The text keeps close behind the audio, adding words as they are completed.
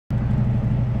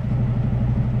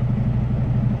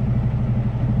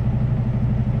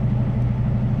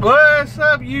What's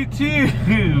up, YouTube?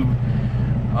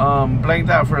 Blanked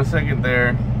out for a second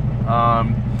there.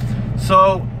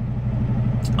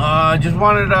 Just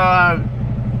wanted to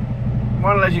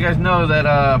let you guys know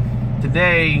that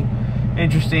today,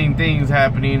 interesting things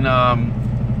happening. I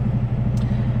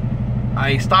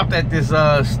stopped at this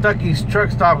Stuckey's truck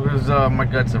stop because my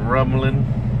guts are rumbling,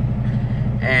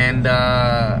 and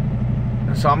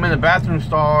so I'm in the bathroom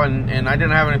stall, and I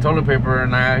didn't have any toilet paper,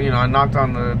 and I knocked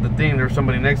on the thing. There was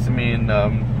somebody next to me, and I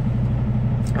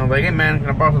was like, "Hey man, can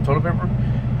I borrow some toilet paper?"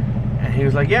 And he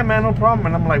was like, "Yeah man, no problem."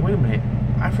 And I'm like, "Wait a minute,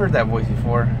 I've heard that voice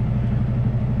before."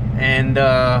 And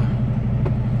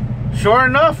sure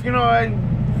enough,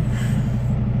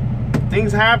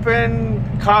 things happen,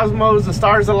 cosmos, the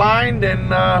stars aligned, and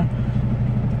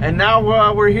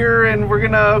now we're here, and we're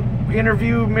gonna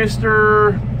interview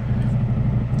Mr.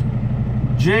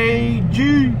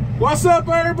 JG. What's up,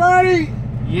 everybody?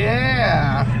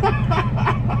 Yeah.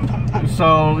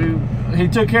 So he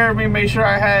took care of me, made sure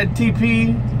I had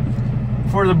TP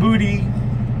for the booty.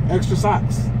 Extra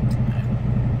socks.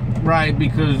 Right,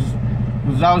 because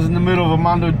I was in the middle of a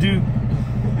Mondo Duke.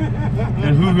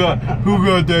 And who got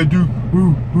that Duke?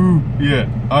 Who? Yeah,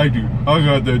 I do. I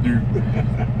got that Duke.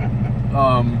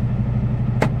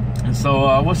 And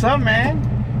so what's up, man?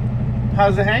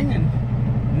 How's it hanging?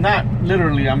 Not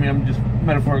literally, I mean, I'm just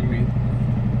metaphorically.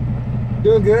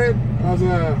 Doing good. I was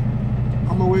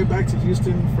on my way back to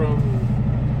Houston from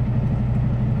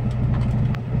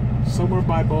somewhere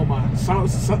by Beaumont.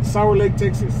 Sour Lake,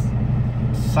 Texas.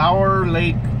 Sour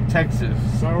Lake, Texas.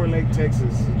 Sour Lake,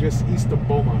 Texas. Just east of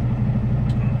Beaumont.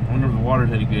 I wonder if the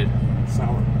water's any good.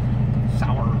 Sour.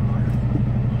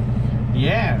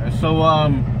 Yeah, so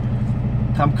I'm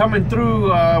coming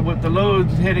through with the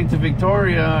loads heading to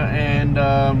Victoria, and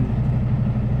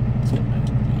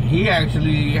he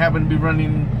actually happened to be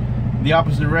running the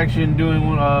opposite direction, doing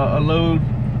a load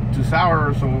to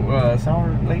Sour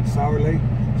Lake.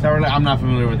 I'm not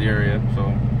familiar with the area,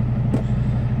 so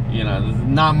this is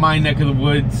not my neck of the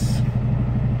woods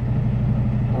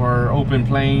or open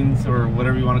plains or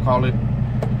whatever you want to call it.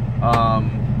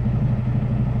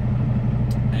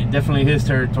 And definitely his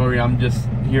territory. I'm just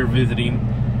here visiting.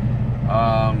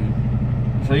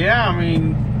 So yeah, I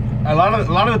mean, a lot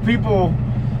of the people,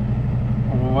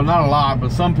 well, not a lot,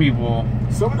 but some people.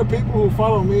 Some of the people who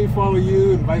follow me follow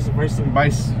you, and vice versa.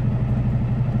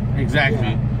 Exactly.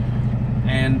 Yeah.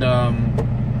 And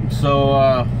so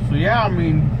yeah, I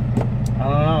mean, I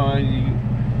don't know.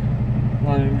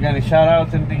 You got any shout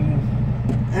outs, anything?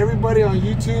 Everybody on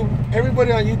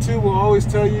YouTube will always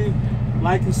tell you,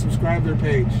 like and subscribe their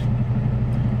page.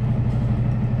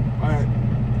 Alright.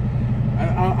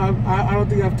 I don't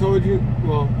think I've told you,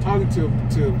 well, talking to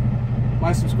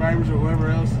my subscribers or whoever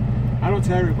else, I don't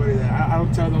tell everybody that. I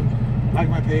don't tell them, like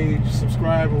my page,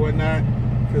 subscribe or whatnot,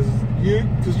 because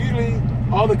usually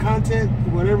all the content,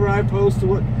 whatever I post,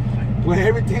 what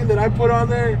everything that I put on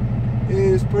there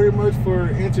is pretty much for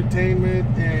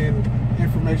entertainment and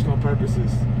informational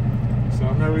purposes. So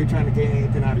I'm not really trying to gain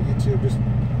anything out of YouTube, just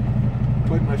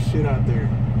putting my shit out there.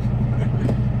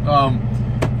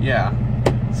 Yeah.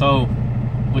 So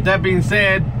with that being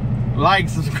said, like,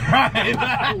 subscribe.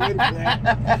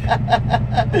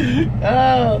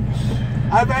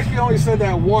 I've actually only said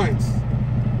that once.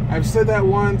 I've said that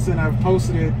once, and I've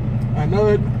posted it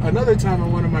another time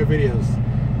on one of my videos,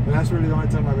 and that's really the only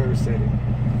time I've ever said it.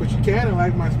 But you can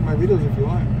like my videos if you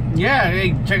want. Yeah,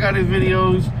 hey, check out his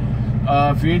videos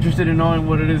if you're interested in knowing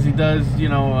what it is he does. A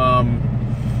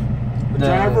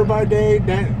driver by day,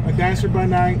 a dancer by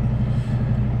night.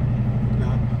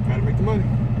 Gotta make the money.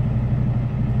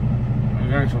 I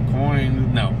got some coins.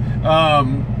 No.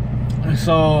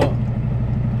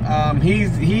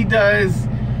 He does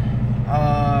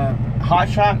hot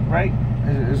shot, right?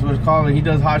 Is what it's called. He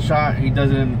does hot shot. He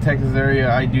does it in the Texas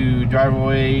area. I do drive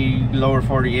away, lower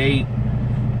 48.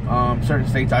 Certain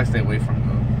states I stay away from,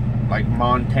 though, like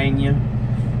Montana.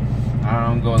 I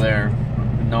don't go there.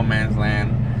 No man's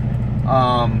land.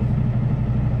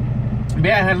 But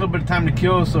yeah, I had a little bit of time to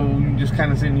kill, so we're just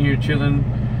kind of sitting here chilling,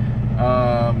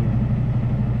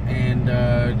 and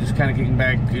just kind of kicking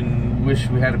back and wish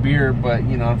we had a beer, but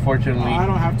unfortunately. I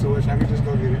don't have to wish. I can just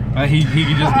go get it. He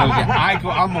can just go get it.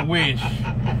 I'm a wish.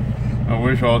 I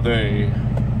wish all day.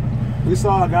 We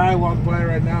saw a guy walk by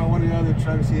right now. One of the other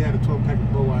trucks, he had a 12-pack of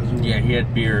Budweiser. Yeah, he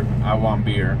had beer. I want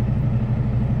beer.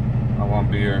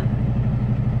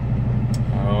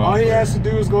 All he has to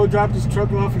do is go drop his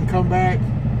truck off and come back,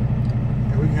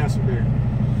 and we can have some beer.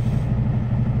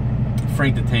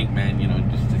 Frank the Tank Man,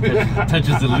 just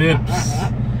touches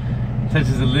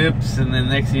the lips, and then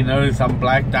next thing you notice, I'm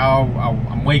blacked out.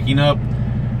 I'm waking up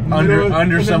in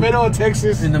the middle of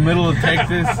Texas. In the middle of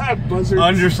Texas.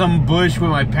 Under some bush with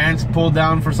my pants pulled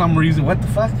down for some reason. What the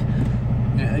fuck?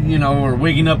 You know, or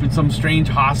waking up in some strange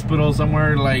hospital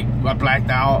somewhere, like I blacked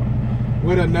out.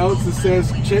 With a note that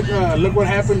says, "Check, look what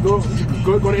happened. Go to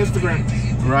Instagram."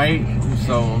 Right.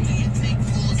 So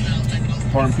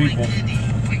important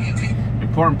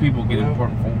people get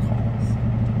important phone calls.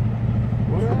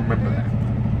 What? Remember that.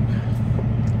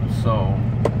 So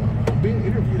I'm being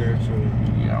interviewed actually.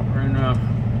 Yeah, we're in the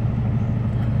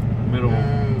middle.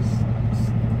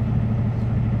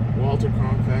 Walter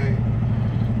Cronkite.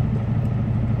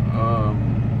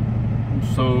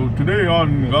 So today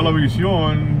on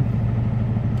Galavisión,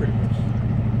 pretty much.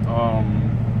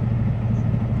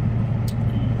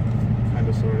 Kind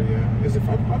of, sort of, yeah. Is it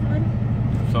 5 o'clock already?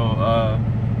 So,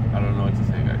 I don't know what to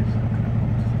say, guys.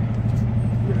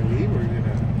 You gonna leave or you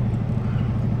gonna?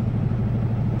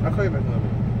 I'll call you back in a little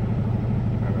bit.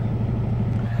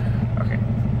 Okay.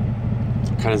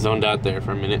 Kind of zoned out there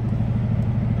for a minute.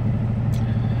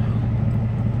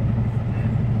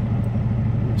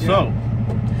 Yeah. So,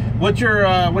 what's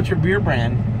your beer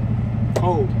brand?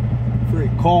 Cold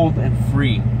and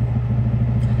free.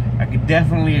 I could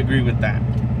definitely agree with that.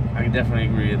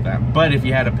 But if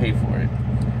you had to pay for it,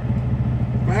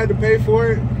 if I had to pay for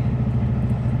it,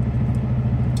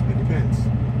 it depends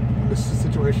on the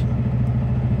situation.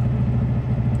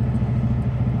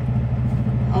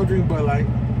 I'll drink Bud Light.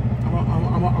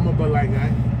 I'm a Bud Light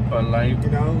guy. Bud Light. You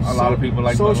know, a lot of people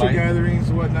like Bud Light. Social gatherings,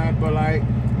 whatnot, Bud Light.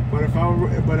 But if I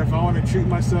want to treat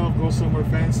myself, go somewhere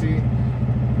fancy,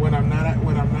 when I'm not at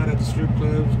the strip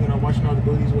clubs, you know, watching all the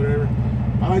booties, whatever,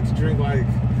 I like to drink like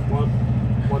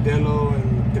Modelo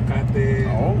and Tecate,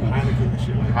 Heineken and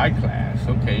shit like that. High class,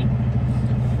 okay.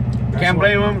 Can't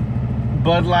blame them.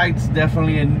 Bud Light's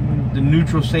definitely the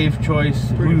neutral, safe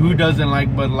choice. Who doesn't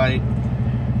like Bud Light?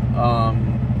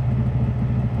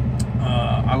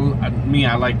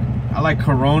 I like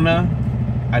Corona.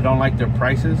 I don't like their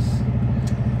prices.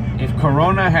 If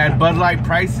Corona had Bud Light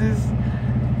prices,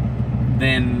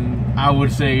 then I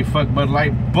would say fuck Bud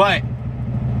Light. But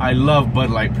I love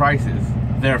Bud Light prices.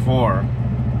 Therefore,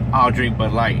 I'll drink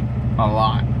Bud Light a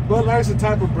lot. Bud Light's the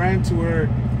type of brand to where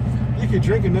you can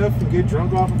drink enough and get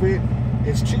drunk off of it.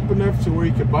 It's cheap enough to where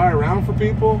you can buy around for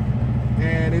people.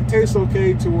 And it tastes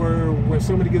okay to where when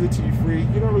somebody gives it to you free,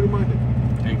 you don't really mind it.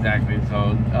 Exactly.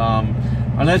 So,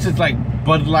 unless it's like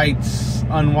Bud Light's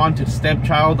unwanted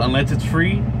stepchild, unless it's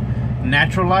free,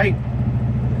 Natural Light.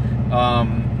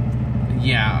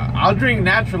 Yeah, I'll drink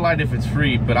Natural Light if it's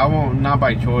free, but I won't. Not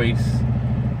by choice.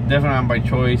 Definitely not by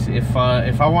choice. If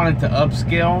I wanted to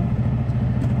upscale,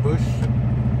 Bush.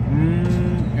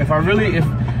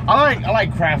 I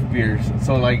like craft beers.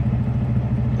 So like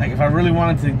if I really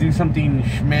wanted to do something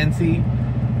schmancy,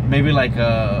 maybe like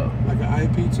an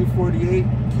IP 248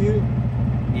 Q.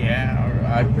 Yeah, or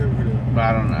I've never heard of it. But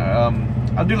I don't know.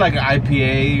 I'll do like an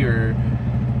IPA or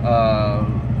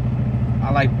I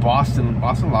like Boston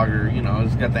Lager. You know,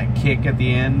 it's got that kick at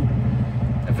the end.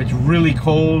 If it's really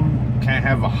cold, can't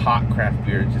have a hot craft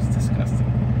beer. It's just disgusting.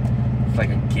 It's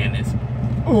like a Guinness.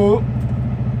 Oh,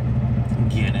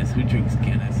 Guinness. Who drinks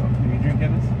Guinness? Do you drink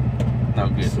Guinness? No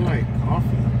good. It's like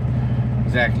coffee.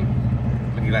 Exactly.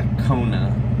 Look at that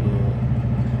Kona.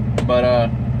 But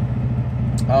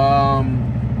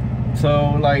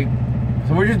so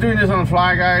we're just doing this on the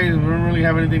fly, guys. We don't really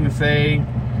have anything to say.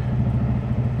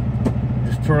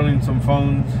 Just twirling some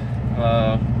phones.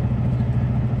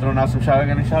 Throwing out some shout-outs.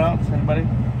 Any shout-outs? Anybody?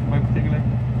 Anybody particular?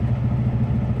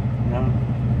 No?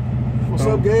 What's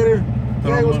up, Gator?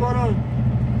 Hey, what's going on?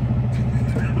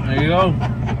 There you go.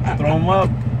 Throw them up.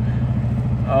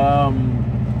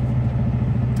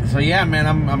 So yeah, man,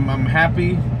 I'm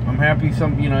happy. I'm happy. He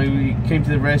came to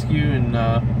the rescue and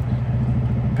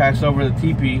passed over the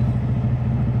teepee.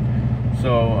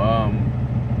 So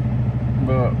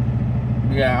but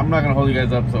yeah, I'm not gonna hold you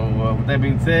guys up. So with that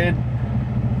being said,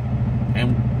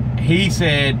 and he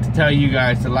said to tell you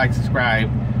guys to like, subscribe.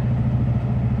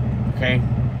 Okay.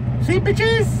 See,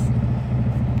 bitches.